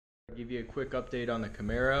Give you a quick update on the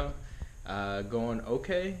Camaro. Going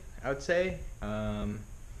okay, I would say. The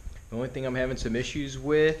only thing I'm having some issues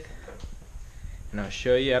with, and I'll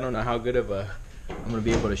show you, I don't know how good of a I'm going to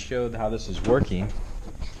be able to show how this is working.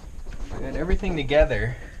 I got everything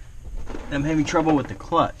together, and I'm having trouble with the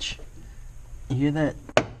clutch. You hear that?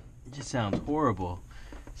 It just sounds horrible.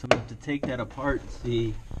 So I'm going to have to take that apart and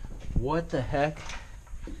see what the heck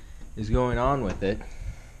is going on with it.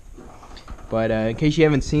 But in case you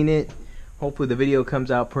haven't seen it, hopefully the video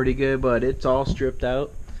comes out pretty good, but it's all stripped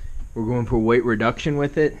out. We're going for weight reduction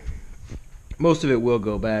with it. Most of it will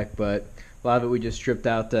go back, but a lot of it we just stripped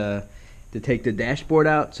out to take the dashboard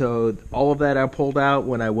out. So all of that I pulled out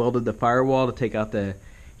when I welded the firewall to take out the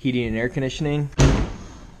heating and air conditioning.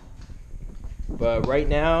 But right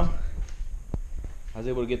now, I was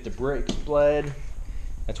able to get the brakes bled.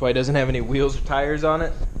 That's why it doesn't have any wheels or tires on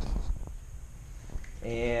it.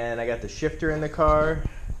 And I got the shifter in the car.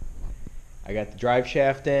 I got the drive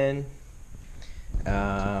shaft in.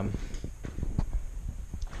 I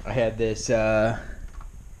had this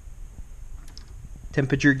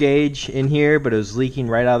temperature gauge in here, but it was leaking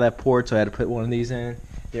right out of that port, so I had to put one of these in.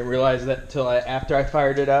 Didn't realize that until after I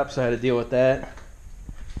fired it up, so I had to deal with that.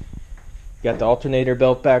 Got the alternator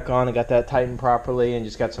belt back on. I got that tightened properly, and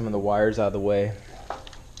just got some of the wires out of the way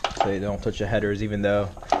so they don't touch the headers, even though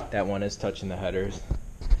that one is touching the headers.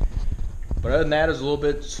 But other than that, it was a little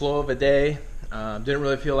bit slow of a day. Didn't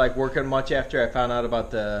really feel like working much after I found out about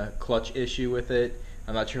the clutch issue with it.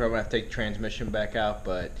 I'm not sure if I'm going to have to take the transmission back out,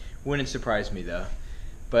 but wouldn't surprise me though.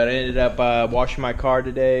 But I ended up washing my car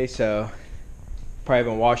today, so probably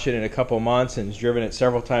haven't washed it in a couple months and driven it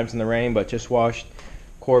several times in the rain, but just washed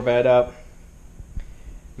Corvette up.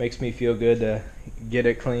 Makes me feel good to get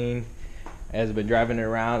it clean, as I've been driving it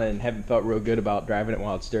around and haven't felt real good about driving it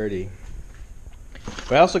while it's dirty.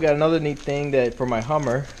 But I also got another neat thing that for my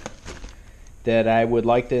Hummer that I would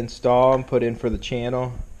like to install and put in for the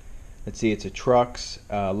channel. Let's see, it's a Trucks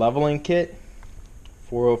leveling kit,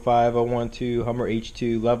 405012 Hummer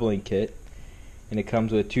H2 leveling kit, and it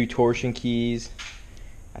comes with 2 torsion keys.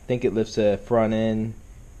 I think it lifts the front end.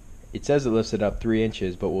 It says it lifts it up 3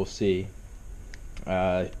 inches, but we'll see.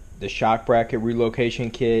 The shock bracket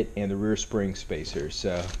relocation kit and the rear spring spacers.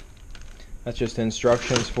 So that's just the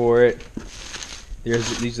instructions for it.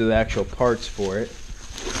 These are the actual parts for it.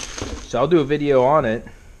 So I'll do a video on it,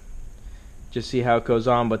 just see how it goes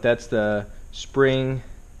on. But that's the spring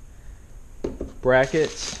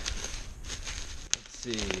brackets. Let's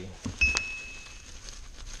see.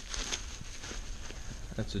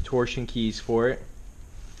 That's the torsion keys for it.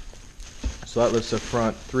 So that lifts the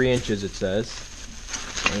front 3 inches, it says.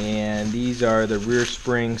 And these are the rear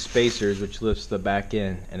spring spacers, which lifts the back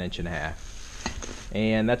end 1.5 inches.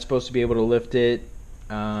 And that's supposed to be able to lift it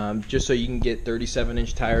just so you can get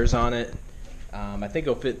 37-inch tires on it. I think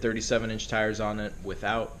it'll fit 37-inch tires on it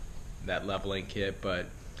without that leveling kit, but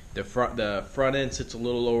the front end sits a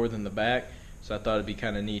little lower than the back, so I thought it'd be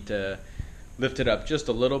kind of neat to lift it up just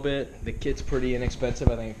a little bit. The kit's pretty inexpensive.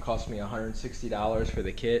 I think it cost me $160 for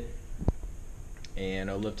the kit, and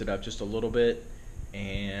I'll lift it up just a little bit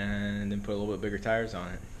and then put a little bit bigger tires on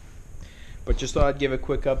it. But just thought I'd give a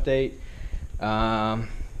quick update.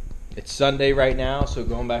 It's Sunday right now, so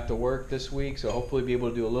going back to work this week, so hopefully be able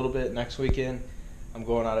to do a little bit next weekend. I'm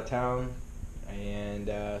going out of town, and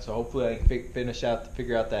so hopefully I can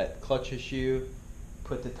figure out that clutch issue,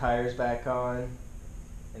 put the tires back on,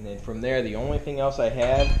 and then from there the only thing else I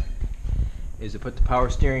have is to put the power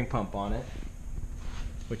steering pump on it,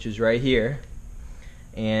 which is right here.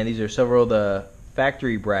 And these are several of the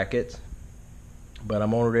factory brackets, but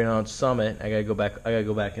I'm ordering on Summit. I gotta go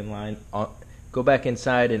back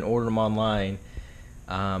inside and order them online,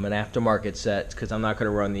 an aftermarket set, because I'm not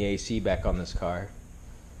gonna run the AC back on this car.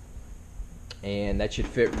 And that should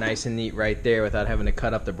fit nice and neat right there without having to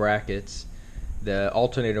cut up the brackets. The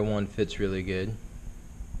alternator one fits really good.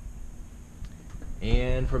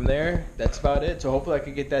 And from there, that's about it. So hopefully I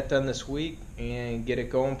can get that done this week and get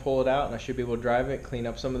it going, pull it out, and I should be able to drive it, clean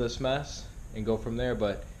up some of this mess, and go from there.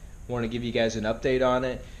 But I want to give you guys an update on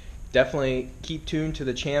it. Definitely keep tuned to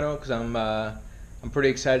the channel, because I'm pretty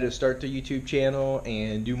excited to start the YouTube channel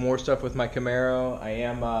and do more stuff with my Camaro. I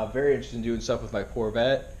am very interested in doing stuff with my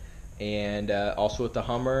Corvette, and also with the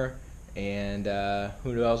Hummer, and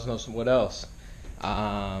who else knows what else.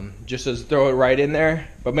 Just to throw it right in there,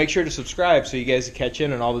 but make sure to subscribe so you guys can catch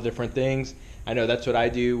in on all the different things. I know that's what I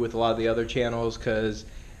do with a lot of the other channels, because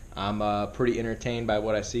I'm pretty entertained by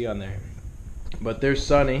what I see on there. But there's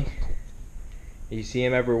Sonny. You see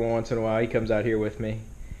him every once in a while. He comes out here with me,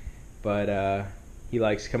 but he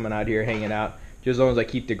likes coming out here, hanging out, just as long as I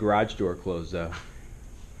keep the garage door closed though.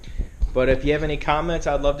 But if you have any comments,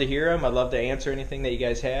 I'd love to hear them. I'd love to answer anything that you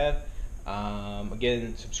guys have.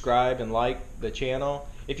 Again, subscribe and like the channel.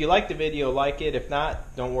 If you like the video, like it. If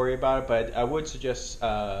not, don't worry about it. But I would suggest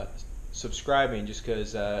subscribing, just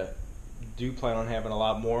because do plan on having a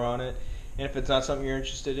lot more on it. And if it's not something you're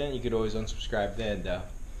interested in, you could always unsubscribe then.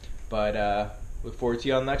 But look forward to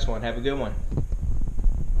you on the next one. Have a good one.